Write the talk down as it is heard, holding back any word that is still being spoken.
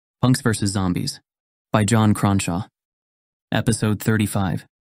Punks vs. Zombies by John Cronshaw. Episode 35,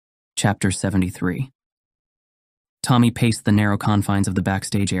 Chapter 73. Tommy paced the narrow confines of the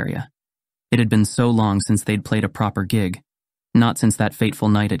backstage area. It had been so long since they'd played a proper gig, not since that fateful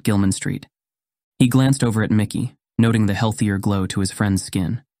night at Gilman Street. He glanced over at Mickey, noting the healthier glow to his friend's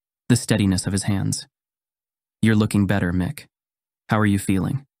skin, the steadiness of his hands. "You're looking better, Mick. How are you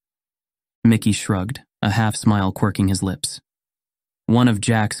feeling?" Mickey shrugged, a half-smile quirking his lips. "One of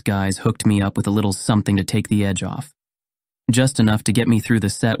Jack's guys hooked me up with a little something to take the edge off. Just enough to get me through the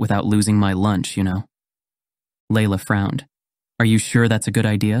set without losing my lunch, you know." Layla frowned. "Are you sure that's a good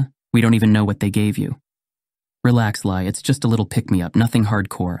idea? We don't even know what they gave you." "Relax, Lai, it's just a little pick-me-up, nothing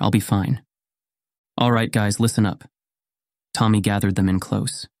hardcore, I'll be fine." "All right, guys, listen up." Tommy gathered them in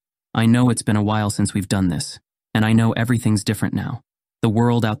close. "I know it's been a while since we've done this, and I know everything's different now. The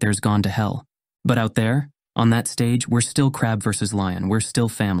world out there's gone to hell. But out there, on that stage, we're still Crab versus Lion, we're still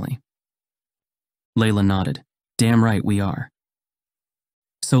family." Layla nodded. "Damn right we are.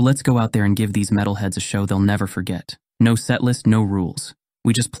 So let's go out there and give these metalheads a show they'll never forget. No set list, no rules.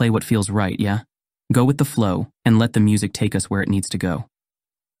 We just play what feels right, yeah? Go with the flow, and let the music take us where it needs to go."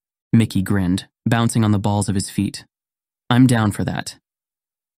 Mickey grinned, bouncing on the balls of his feet. "I'm down for that."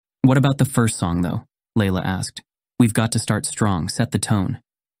 "What about the first song, though?" Layla asked. "We've got to start strong, set the tone."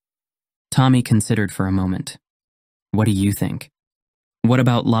 Tommy considered for a moment. "What do you think?" "What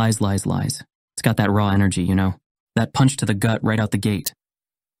about Lies, Lies, Lies? It's got that raw energy, you know? That punch to the gut right out the gate."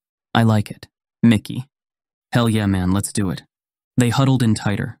 "I like it." Mickey. "Hell yeah, man, let's do it." They huddled in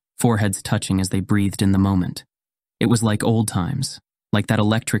tighter, foreheads touching as they breathed in the moment. It was like old times, like that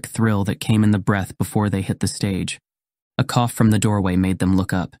electric thrill that came in the breath before they hit the stage. A cough from the doorway made them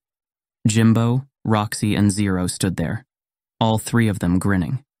look up. Jimbo, Roxy, and Zero stood there, all three of them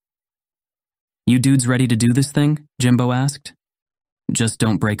grinning. "You dudes ready to do this thing?" Jimbo asked. "Just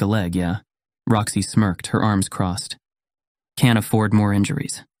don't break a leg, yeah?" Roxy smirked, her arms crossed. "Can't afford more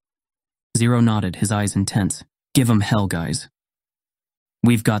injuries." Zero nodded, his eyes intense. "Give 'em hell, guys."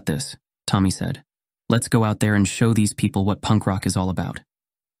 "We've got this," Tommy said. "Let's go out there and show these people what punk rock is all about."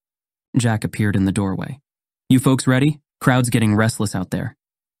 Jack appeared in the doorway. "You folks ready? Crowd's getting restless out there."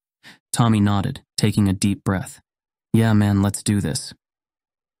 Tommy nodded, taking a deep breath. "Yeah, man, let's do this."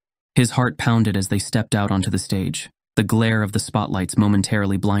 His heart pounded as they stepped out onto the stage, the glare of the spotlights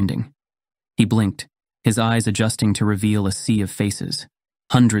momentarily blinding. He blinked, his eyes adjusting to reveal a sea of faces,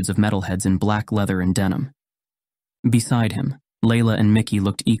 hundreds of metalheads in black leather and denim. Beside him, Layla and Mickey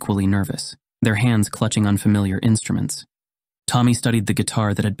looked equally nervous, their hands clutching unfamiliar instruments. Tommy studied the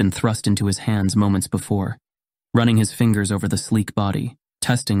guitar that had been thrust into his hands moments before, running his fingers over the sleek body,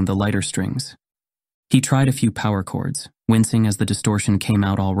 testing the lighter strings. He tried a few power chords, wincing as the distortion came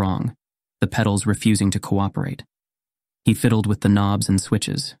out all wrong, the pedals refusing to cooperate. He fiddled with the knobs and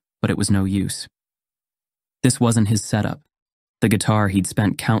switches, but it was no use. This wasn't his setup. The guitar he'd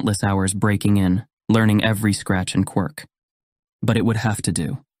spent countless hours breaking in, learning every scratch and quirk. But it would have to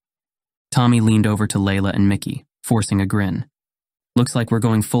do. Tommy leaned over to Layla and Mickey, forcing a grin. "Looks like we're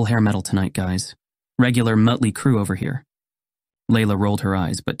going full hair metal tonight, guys. Regular Mötley Crüe over here." Layla rolled her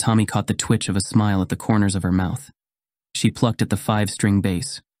eyes, but Tommy caught the twitch of a smile at the corners of her mouth. She plucked at the 5-string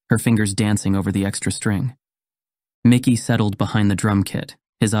bass, her fingers dancing over the extra string. Mickey settled behind the drum kit,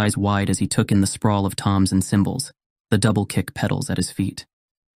 his eyes wide as he took in the sprawl of toms and cymbals, the double-kick pedals at his feet.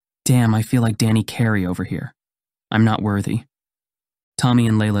 "Damn, I feel like Danny Carey over here. I'm not worthy." Tommy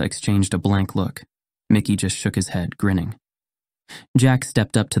and Layla exchanged a blank look. Mickey just shook his head, grinning. Jack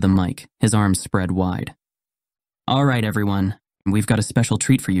stepped up to the mic, his arms spread wide. "All right, everyone. We've got a special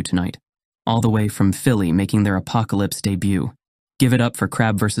treat for you tonight. All the way from Philly, making their Apocalypse debut. Give it up for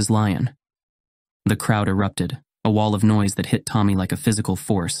Crab vs. Lion." The crowd erupted, a wall of noise that hit Tommy like a physical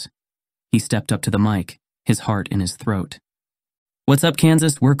force. He stepped up to the mic, his heart in his throat. "What's up,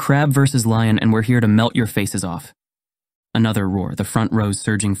 Kansas? We're Crab vs. Lion, and we're here to melt your faces off." Another roar, the front rows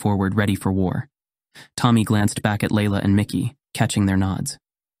surging forward, ready for war. Tommy glanced back at Layla and Mickey, catching their nods.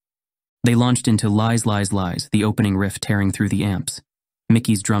 They launched into Lies, Lies, Lies, the opening riff tearing through the amps,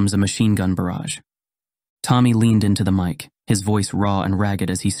 Mickey's drums a machine gun barrage. Tommy leaned into the mic, his voice raw and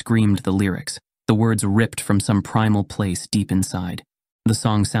ragged as he screamed the lyrics, the words ripped from some primal place deep inside. The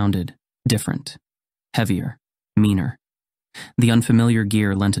song sounded different, heavier, meaner. The unfamiliar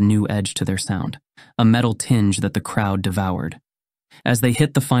gear lent a new edge to their sound, a metal tinge that the crowd devoured. As they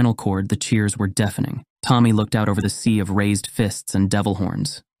hit the final chord, the cheers were deafening. Tommy looked out over the sea of raised fists and devil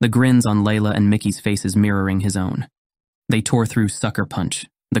horns, the grins on Layla and Mickey's faces mirroring his own. They tore through Sucker Punch,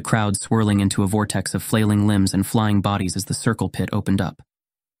 the crowd swirling into a vortex of flailing limbs and flying bodies as the circle pit opened up.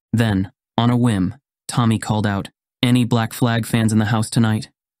 Then, on a whim, Tommy called out, "Any Black Flag fans in the house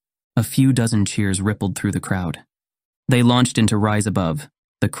tonight?" A few dozen cheers rippled through the crowd. They launched into Rise Above,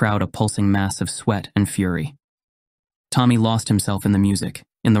 the crowd a pulsing mass of sweat and fury. Tommy lost himself in the music,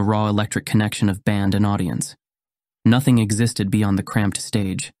 in the raw electric connection of band and audience. Nothing existed beyond the cramped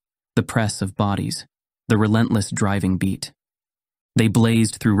stage, the press of bodies, the relentless driving beat. They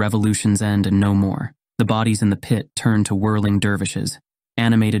blazed through Revolution's End and no more. The bodies in the pit turned to whirling dervishes,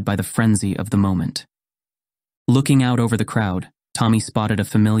 animated by the frenzy of the moment. Looking out over the crowd, Tommy spotted a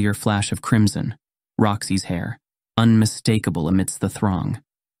familiar flash of crimson, Roxy's hair, unmistakable amidst the throng.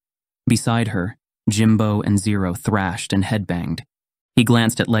 Beside her, Jimbo and Zero thrashed and headbanged. He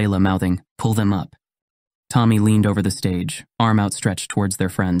glanced at Layla, mouthing, "Pull them up." Tommy leaned over the stage, arm outstretched towards their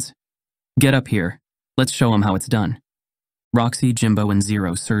friends. "Get up here. Let's show them how it's done." Roxy, Jimbo, and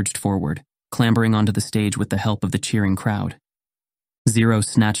Zero surged forward, clambering onto the stage with the help of the cheering crowd. Zero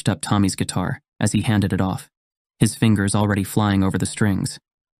snatched up Tommy's guitar as he handed it off, his fingers already flying over the strings.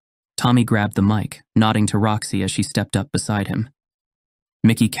 Tommy grabbed the mic, nodding to Roxy as she stepped up beside him.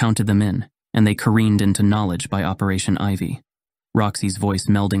 Mickey counted them in, and they careened into knowledge by Operation Ivy, Roxy's voice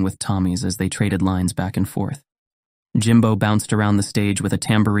melding with Tommy's as they traded lines back and forth. Jimbo bounced around the stage with a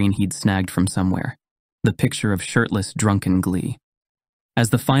tambourine he'd snagged from somewhere, the picture of shirtless, drunken glee. As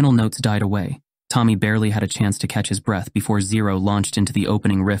the final notes died away, Tommy barely had a chance to catch his breath before Zero launched into the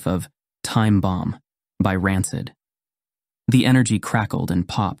opening riff of Time Bomb by Rancid. The energy crackled and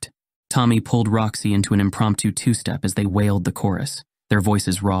popped. Tommy pulled Roxy into an impromptu two-step as they wailed the chorus, their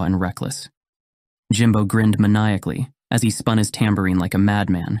voices raw and reckless. Jimbo grinned maniacally as he spun his tambourine like a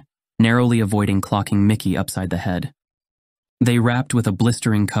madman, narrowly avoiding clocking Mickey upside the head. They rapped with a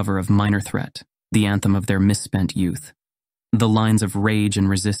blistering cover of Minor Threat, the anthem of their misspent youth. The lines of rage and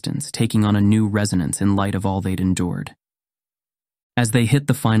resistance taking on a new resonance in light of all they'd endured. As they hit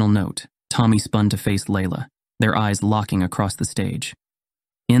the final note, Tommy spun to face Layla, their eyes locking across the stage.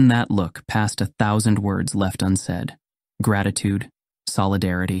 In that look passed 1,000 words left unsaid: gratitude,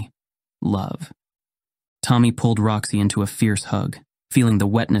 solidarity, love. Tommy pulled Roxy into a fierce hug, feeling the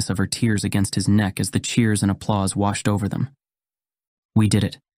wetness of her tears against his neck as the cheers and applause washed over them. "We did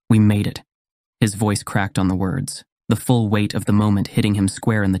it. We made it." His voice cracked on the words, the full weight of the moment hitting him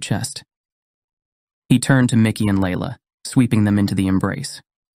square in the chest. He turned to Mickey and Layla, sweeping them into the embrace.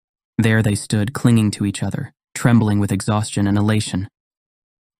 There they stood, clinging to each other, trembling with exhaustion and elation.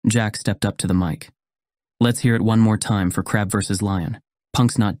 Jack stepped up to the mic. "Let's hear it one more time for Crab vs. Lion.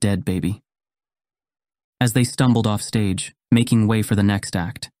 Punk's not dead, baby." As they stumbled off stage, making way for the next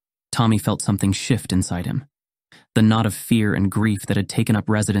act, Tommy felt something shift inside him. The knot of fear and grief that had taken up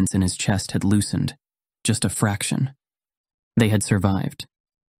residence in his chest had loosened, just a fraction. They had survived.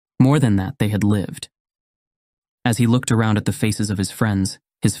 More than that, they had lived. As he looked around at the faces of his friends,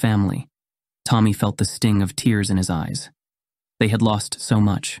 his family, Tommy felt the sting of tears in his eyes. They had lost so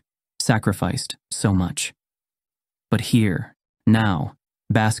much, sacrificed so much. But here, now,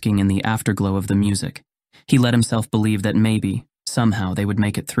 basking in the afterglow of the music, he let himself believe that maybe, somehow, they would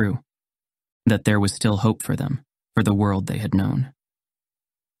make it through. That there was still hope for them, for the world they had known.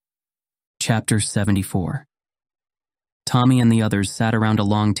 Chapter 74. Tommy and the others sat around a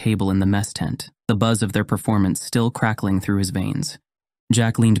long table in the mess tent, the buzz of their performance still crackling through his veins.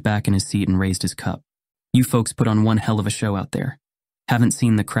 Jack leaned back in his seat and raised his cup. "You folks put on one hell of a show out there. Haven't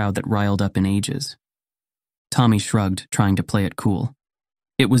seen the crowd that riled up in ages." Tommy shrugged, trying to play it cool.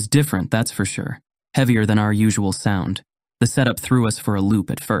 "It was different, that's for sure. Heavier than our usual sound. The setup threw us for a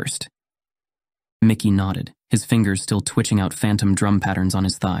loop at first." Mickey nodded, his fingers still twitching out phantom drum patterns on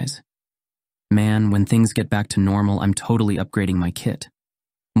his thighs. "Man, when things get back to normal, I'm totally upgrading my kit.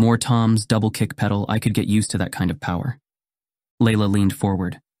 More toms, double kick pedal, I could get used to that kind of power." Layla leaned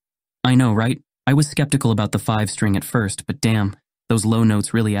forward. "I know, right? I was skeptical about the 5-string at first, but damn, those low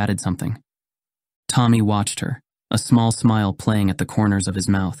notes really added something." Tommy watched her, a small smile playing at the corners of his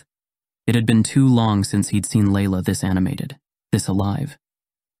mouth. It had been too long since he'd seen Layla this animated, this alive.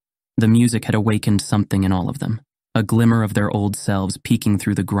 The music had awakened something in all of them, a glimmer of their old selves peeking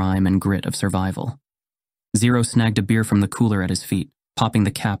through the grime and grit of survival. Zero snagged a beer from the cooler at his feet, popping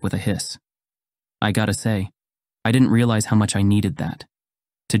the cap with a hiss. "I gotta say, I didn't realize how much I needed that.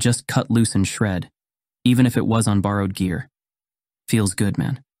 To just cut loose and shred, even if it was on borrowed gear. Feels good,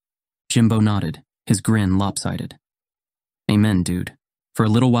 man." Jimbo nodded, his grin lopsided. "Amen, dude. For a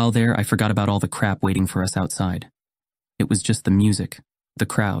little while there, I forgot about all the crap waiting for us outside. It was just the music, the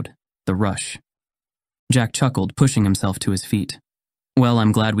crowd, the rush." Jack chuckled, pushing himself to his feet. "Well,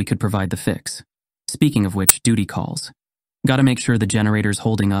 I'm glad we could provide the fix. Speaking of which, duty calls. Gotta make sure the generator's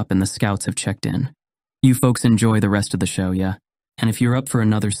holding up and the scouts have checked in. You folks enjoy the rest of the show, yeah? And if you're up for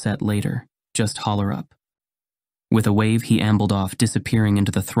another set later, just holler up." With a wave, he ambled off, disappearing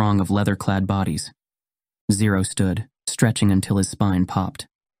into the throng of leather-clad bodies. Zero stood, stretching until his spine popped.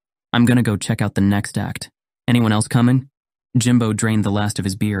 I'm gonna go check out the next act. Anyone else coming? Jimbo drained the last of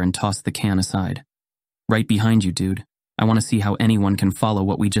his beer and tossed the can aside. Right behind you, dude. I want to see how anyone can follow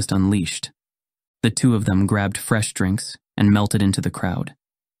what we just unleashed. The two of them grabbed fresh drinks and melted into the crowd,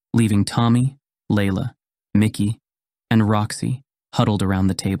 leaving Tommy, Layla, Mickey, and Roxy huddled around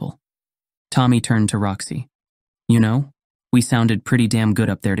the table. Tommy turned to Roxy. You know, we sounded pretty damn good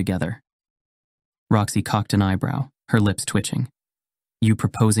up there together. Roxy cocked an eyebrow, her lips twitching. You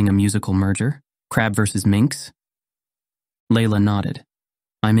proposing a musical merger? Crab versus minx? Layla nodded.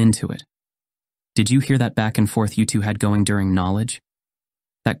 I'm into it. Did you hear that back and forth you two had going during knowledge?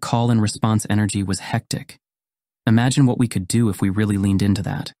 That call and response energy was hectic. Imagine what we could do if we really leaned into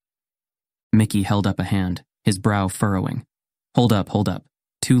that. Mickey held up a hand, his brow furrowing. Hold up.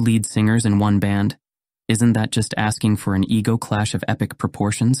 2 lead singers in one band? Isn't that just asking for an ego clash of epic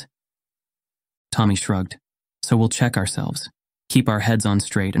proportions? Tommy shrugged. So we'll check ourselves, keep our heads on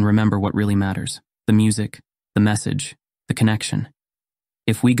straight, and remember what really matters. The music, the message, the connection.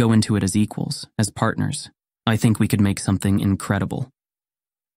 If we go into it as equals, as partners, I think we could make something incredible.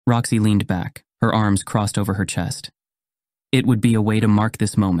 Roxy leaned back, her arms crossed over her chest. It would be a way to mark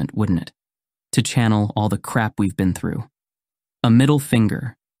this moment, wouldn't it? To channel all the crap we've been through. A middle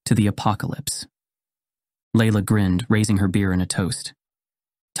finger to the apocalypse. Layla grinned, raising her beer in a toast.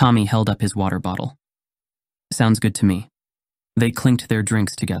 Tommy held up his water bottle. Sounds good to me. They clinked their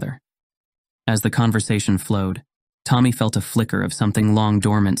drinks together. As the conversation flowed, Tommy felt a flicker of something long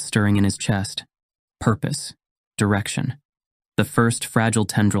dormant stirring in his chest. Purpose, direction, the first fragile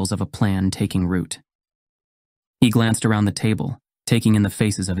tendrils of a plan taking root. He glanced around the table, taking in the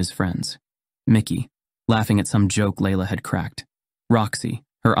faces of his friends. Mickey, laughing at some joke Layla had cracked. Roxy,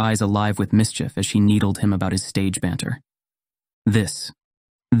 her eyes alive with mischief as she needled him about his stage banter. This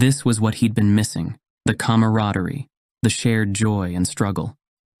was what he'd been missing, the camaraderie, the shared joy and struggle,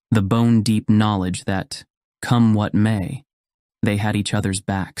 the bone-deep knowledge that, come what may, they had each other's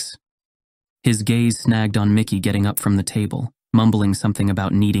backs. His gaze snagged on Mickey getting up from the table, mumbling something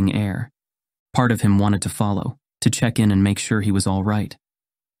about needing air. Part of him wanted to follow, to check in and make sure he was all right.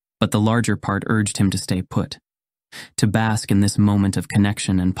 But the larger part urged him to stay put, to bask in this moment of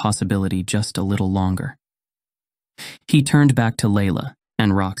connection and possibility just a little longer. He turned back to Layla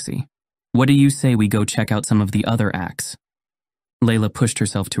and Roxy. What do you say we go check out some of the other acts? Layla pushed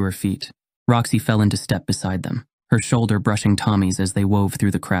herself to her feet. Roxy fell into step beside them, her shoulder brushing Tommy's as they wove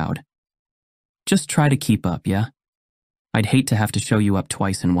through the crowd. Just try to keep up, yeah? I'd hate to have to show you up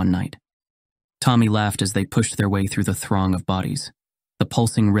twice in one night. Tommy laughed as they pushed their way through the throng of bodies, the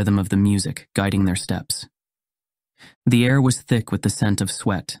pulsing rhythm of the music guiding their steps. The air was thick with the scent of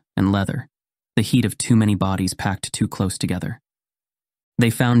sweat and leather, the heat of too many bodies packed too close together. They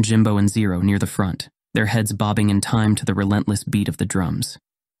found Jimbo and Zero near the front, their heads bobbing in time to the relentless beat of the drums.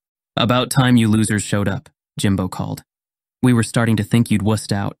 About time you losers showed up, Jimbo called. We were starting to think you'd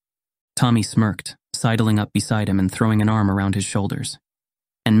wussed out. Tommy smirked, sidling up beside him and throwing an arm around his shoulders.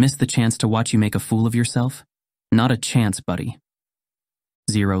 And missed the chance to watch you make a fool of yourself? Not a chance, buddy.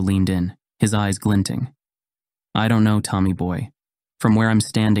 Zero leaned in, his eyes glinting. I don't know, Tommy boy. From where I'm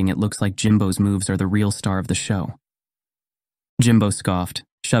standing, it looks like Jimbo's moves are the real star of the show. Jimbo scoffed,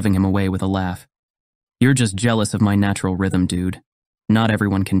 shoving him away with a laugh. You're just jealous of my natural rhythm, dude. Not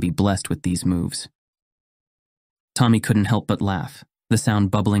everyone can be blessed with these moves. Tommy couldn't help but laugh, the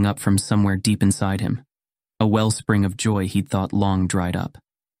sound bubbling up from somewhere deep inside him, a wellspring of joy he'd thought long dried up.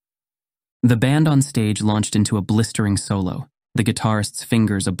 The band on stage launched into a blistering solo, the guitarist's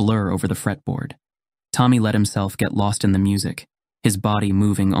fingers a blur over the fretboard. Tommy let himself get lost in the music, his body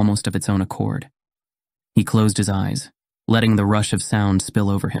moving almost of its own accord. He closed his eyes, letting the rush of sound spill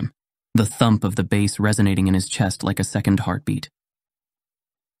over him, the thump of the bass resonating in his chest like a second heartbeat.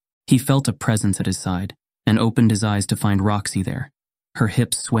 He felt a presence at his side and opened his eyes to find Roxy there, her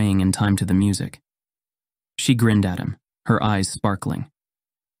hips swaying in time to the music. She grinned at him, her eyes sparkling.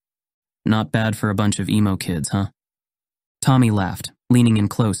 Not bad for a bunch of emo kids, huh? Tommy laughed, leaning in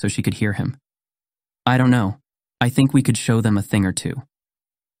close so she could hear him. I don't know. I think we could show them a thing or two.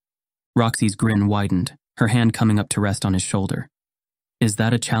 Roxy's grin widened, her hand coming up to rest on his shoulder. Is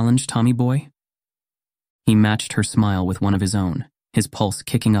that a challenge, Tommy boy? He matched her smile with one of his own, his pulse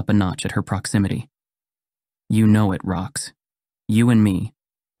kicking up a notch at her proximity. You know it, Rox. You and me,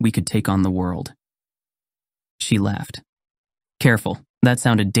 we could take on the world. She laughed. Careful, that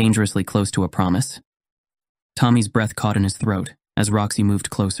sounded dangerously close to a promise. Tommy's breath caught in his throat as Roxy moved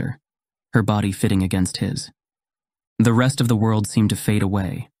closer, her body fitting against his. The rest of the world seemed to fade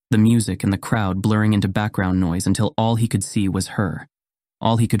away, the music and the crowd blurring into background noise until all he could see was her.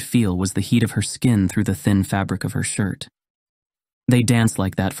 All he could feel was the heat of her skin through the thin fabric of her shirt. They danced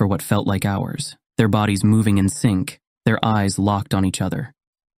like that for what felt like hours, their bodies moving in sync, their eyes locked on each other.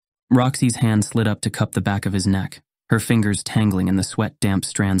 Roxy's hand slid up to cup the back of his neck, her fingers tangling in the sweat-damp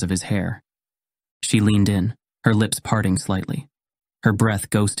strands of his hair. She leaned in, her lips parting slightly, her breath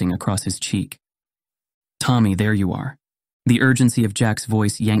ghosting across his cheek. "Tommy, there you are." The urgency of Jack's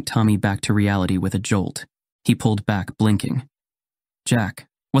voice yanked Tommy back to reality with a jolt. He pulled back, blinking. "Jack,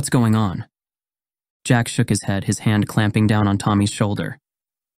 what's going on?" Jack shook his head, his hand clamping down on Tommy's shoulder.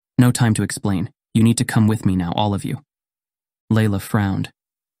 "No time to explain. You need to come with me now, all of you." Layla frowned.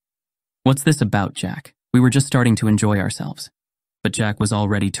 "What's this about, Jack? We were just starting to enjoy ourselves." But Jack was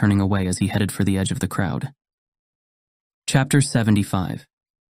already turning away as he headed for the edge of the crowd. Chapter 75.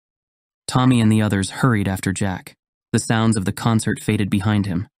 Tommy and the others hurried after Jack. The sounds of the concert faded behind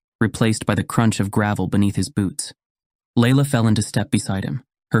him, replaced by the crunch of gravel beneath his boots. Layla fell into step beside him,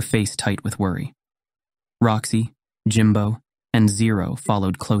 her face tight with worry. Roxy, Jimbo, and Zero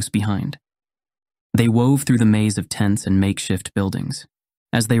followed close behind. They wove through the maze of tents and makeshift buildings.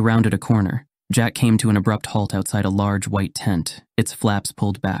 As they rounded a corner, Jack came to an abrupt halt outside a large white tent, its flaps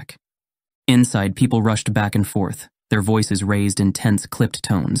pulled back. Inside, people rushed back and forth, their voices raised in tense, clipped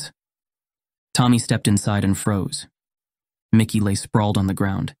tones. Tommy stepped inside and froze. Mickey lay sprawled on the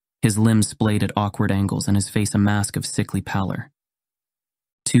ground, his limbs splayed at awkward angles and his face a mask of sickly pallor.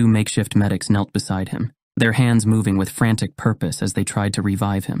 Two makeshift medics knelt beside him, their hands moving with frantic purpose as they tried to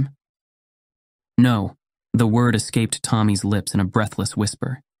revive him. "No," the word escaped Tommy's lips in a breathless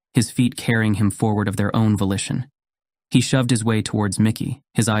whisper, his feet carrying him forward of their own volition. He shoved his way towards Mickey,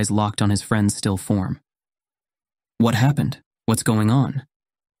 his eyes locked on his friend's still form. "What happened? What's going on?"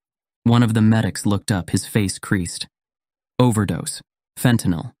 One of the medics looked up, his face creased. "Overdose.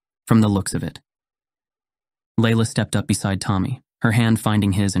 Fentanyl, from the looks of it." Layla stepped up beside Tommy, her hand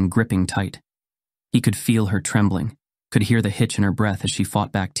finding his and gripping tight. He could feel her trembling, could hear the hitch in her breath as she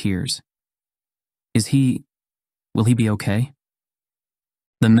fought back tears. Will he be okay?"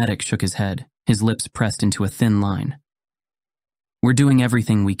 The medic shook his head, his lips pressed into a thin line. "We're doing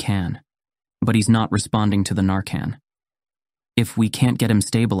everything we can, but he's not responding to the Narcan. If we can't get him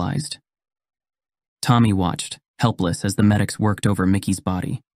stabilized." Tommy watched, helpless as the medics worked over Mickey's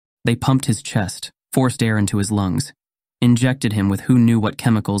body. They pumped his chest, forced air into his lungs, injected him with who knew what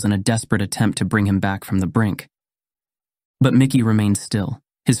chemicals in a desperate attempt to bring him back from the brink. But Mickey remained still,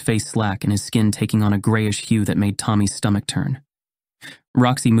 his face slack and his skin taking on a grayish hue that made Tommy's stomach turn.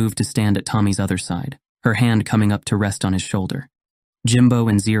 Roxy moved to stand at Tommy's other side, her hand coming up to rest on his shoulder. Jimbo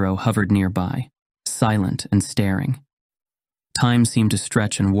and Zero hovered nearby, silent and staring. Time seemed to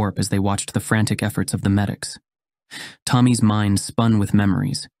stretch and warp as they watched the frantic efforts of the medics. Tommy's mind spun with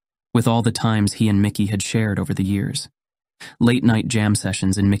memories, with all the times he and Mickey had shared over the years. Late-night jam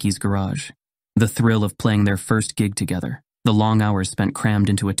sessions in Mickey's garage, the thrill of playing their first gig together, the long hours spent crammed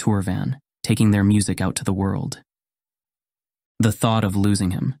into a tour van, taking their music out to the world. The thought of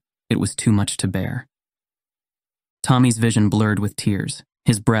losing him, it was too much to bear. Tommy's vision blurred with tears,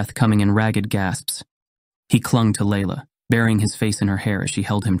 his breath coming in ragged gasps. He clung to Layla, burying his face in her hair as she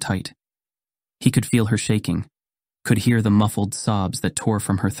held him tight. He could feel her shaking, could hear the muffled sobs that tore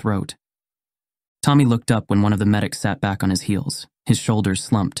from her throat. Tommy looked up when one of the medics sat back on his heels, his shoulders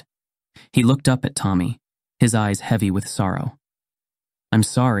slumped. He looked up at Tommy, his eyes heavy with sorrow. "I'm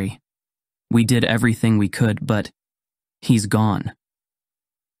sorry. We did everything we could, but he's gone."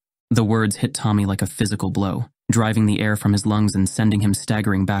 The words hit Tommy like a physical blow, driving the air from his lungs and sending him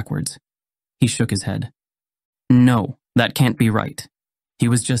staggering backwards. He shook his head. "No, that can't be right. He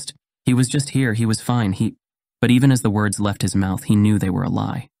was just here, he was fine, But even as the words left his mouth, he knew they were a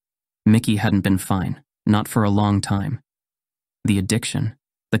lie. Mickey hadn't been fine, not for a long time. The addiction,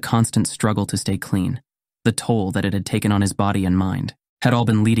 the constant struggle to stay clean, the toll that it had taken on his body and mind, had all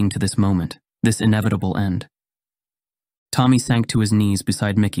been leading to this moment, this inevitable end. Tommy sank to his knees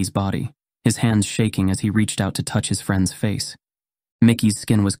beside Mickey's body, his hands shaking as he reached out to touch his friend's face. Mickey's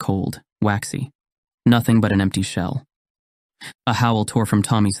skin was cold, waxy, nothing but an empty shell. A howl tore from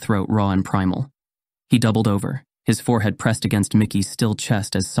Tommy's throat, raw and primal. He doubled over, his forehead pressed against Mickey's still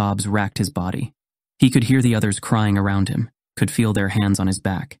chest as sobs racked his body. He could hear the others crying around him, could feel their hands on his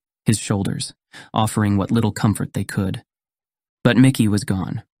back, his shoulders, offering what little comfort they could. But Mickey was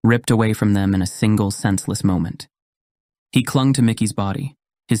gone, ripped away from them in a single senseless moment. He clung to Mickey's body,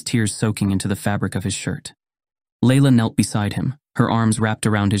 his tears soaking into the fabric of his shirt. Layla knelt beside him, her arms wrapped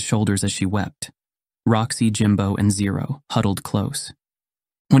around his shoulders as she wept. Roxy, Jimbo, and Zero huddled close.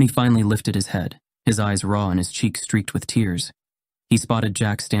 When he finally lifted his head, his eyes raw and his cheeks streaked with tears, He spotted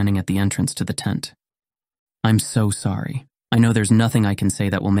Jack standing at the entrance to the tent. "I'm so sorry. I know there's nothing I can say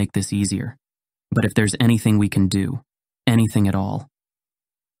that will make this easier. But if there's anything we can do, anything at all."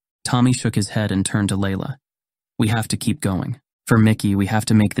 Tommy shook his head and turned to Layla. "We have to keep going. For Mickey, we have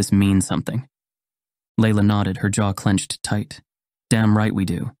to make this mean something." Layla nodded, her jaw clenched tight. "Damn right we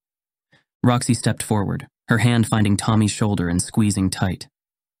do." Roxy stepped forward, her hand finding Tommy's shoulder and squeezing tight.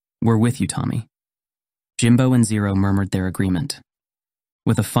 "We're with you, Tommy." Jimbo and Zero murmured their agreement.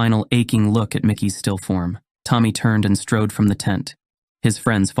 With a final aching look at Mickey's still form, Tommy turned and strode from the tent, his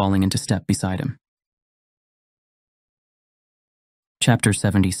friends falling into step beside him. Chapter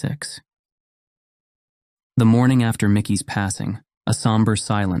 76. The morning after Mickey's passing, a somber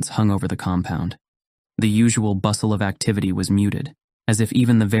silence hung over the compound. The usual bustle of activity was muted, as if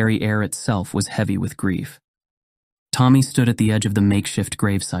even the very air itself was heavy with grief. Tommy stood at the edge of the makeshift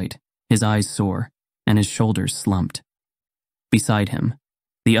gravesite, his eyes sore, and his shoulders slumped. Beside him,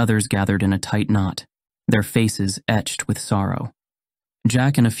 the others gathered in a tight knot, their faces etched with sorrow.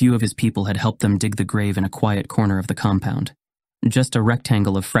 Jack and a few of his people had helped them dig the grave in a quiet corner of the compound, just a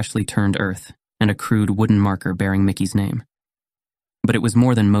rectangle of freshly turned earth and a crude wooden marker bearing Mickey's name. But it was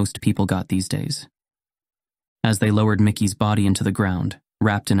more than most people got these days. As they lowered Mickey's body into the ground,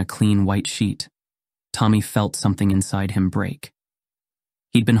 wrapped in a clean white sheet, Tommy felt something inside him break.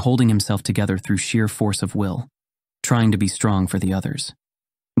 He'd been holding himself together through sheer force of will, trying to be strong for the others.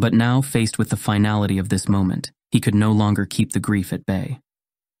 But now, faced with the finality of this moment, he could no longer keep the grief at bay.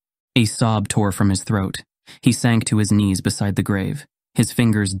 A sob tore from his throat. He sank to his knees beside the grave, his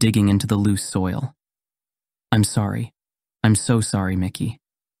fingers digging into the loose soil. "I'm sorry. I'm so sorry, Mickey.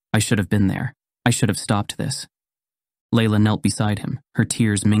 I should have been there. I should have stopped this." Layla knelt beside him, her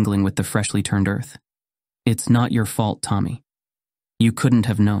tears mingling with the freshly turned earth. "It's not your fault, Tommy. You couldn't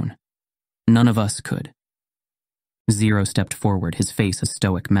have known. None of us could." Zero stepped forward, his face a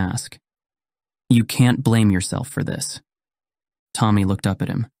stoic mask. "You can't blame yourself for this." Tommy looked up at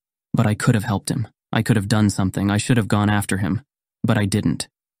him. "But I could have helped him. I could have done something. I should have gone after him. But I didn't."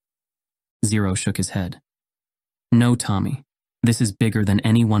 Zero shook his head. "No, Tommy. This is bigger than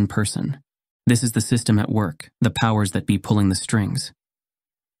any one person. This is the system at work, the powers that be pulling the strings."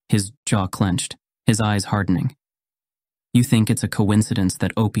 His jaw clenched, his eyes hardening. "You think it's a coincidence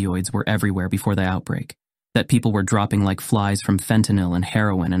that opioids were everywhere before the outbreak, that people were dropping like flies from fentanyl and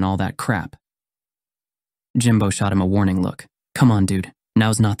heroin and all that crap?" Jimbo shot him a warning look. "Come on, dude.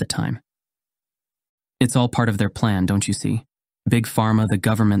 Now's not the time." "It's all part of their plan, don't you see? Big Pharma, the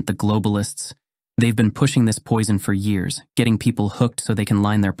government, the globalists. They've been pushing this poison for years, getting people hooked so they can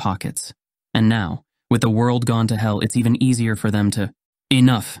line their pockets. And now, with the world gone to hell, it's even easier for them to—"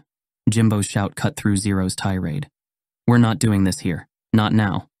 "Enough!" Jimbo's shout cut through Zero's tirade. "We're not doing this here. Not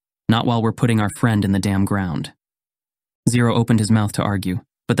now. Not while we're putting our friend in the damn ground." Zero opened his mouth to argue,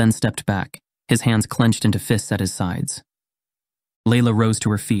 but then stepped back, his hands clenched into fists at his sides. Layla rose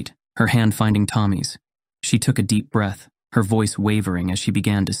to her feet, her hand finding Tommy's. She took a deep breath, her voice wavering as she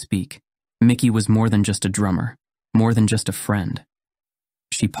began to speak. Mickey was more than just a drummer, more than just a friend.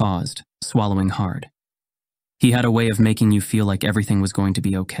 She paused, swallowing hard. He had a way of making you feel like everything was going to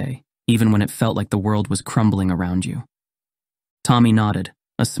be okay, even when it felt like the world was crumbling around you. Tommy nodded,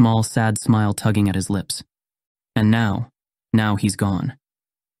 a small, sad smile tugging at his lips. And now he's gone.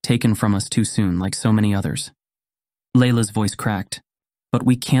 Taken from us too soon, like so many others. Layla's voice cracked. "But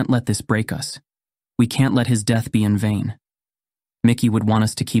we can't let this break us. We can't let his death be in vain. Mickey would want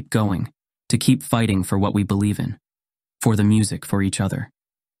us to keep going, to keep fighting for what we believe in, for the music, for each other."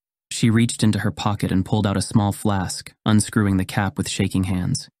 She reached into her pocket and pulled out a small flask, unscrewing the cap with shaking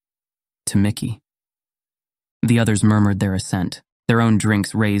hands. "To Mickey." The others murmured their assent, their own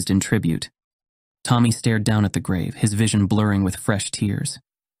drinks raised in tribute. Tommy stared down at the grave, his vision blurring with fresh tears.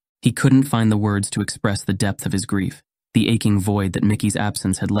 He couldn't find the words to express the depth of his grief, the aching void that Mickey's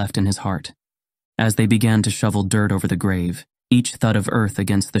absence had left in his heart. As they began to shovel dirt over the grave, each thud of earth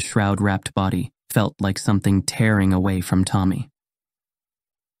against the shroud-wrapped body felt like something tearing away from Tommy.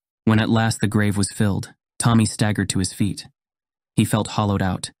 When at last the grave was filled, Tommy staggered to his feet. He felt hollowed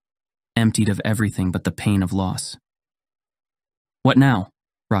out, emptied of everything but the pain of loss. "What now?"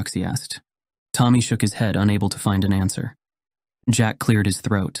 Roxy asked. Tommy shook his head, unable to find an answer. Jack cleared his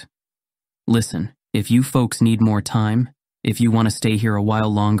throat. "Listen, if you folks need more time, if you want to stay here a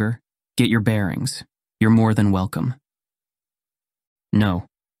while longer, get your bearings. You're more than welcome." "No,"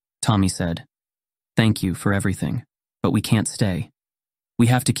 Tommy said. "Thank you for everything, but we can't stay. We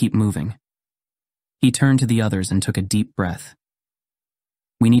have to keep moving." He turned to the others and took a deep breath.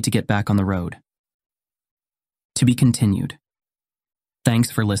 "We need to get back on the road." To be continued.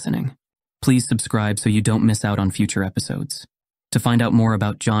 Thanks for listening. Please subscribe so you don't miss out on future episodes. To find out more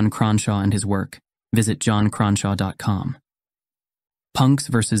about John Cronshaw and his work, visit johncronshaw.com. Punks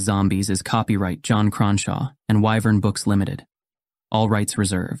vs. Zombies is copyright John Cronshaw and Wyvern Books Limited. All rights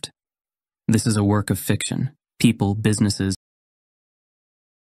reserved. This is a work of fiction. People, businesses,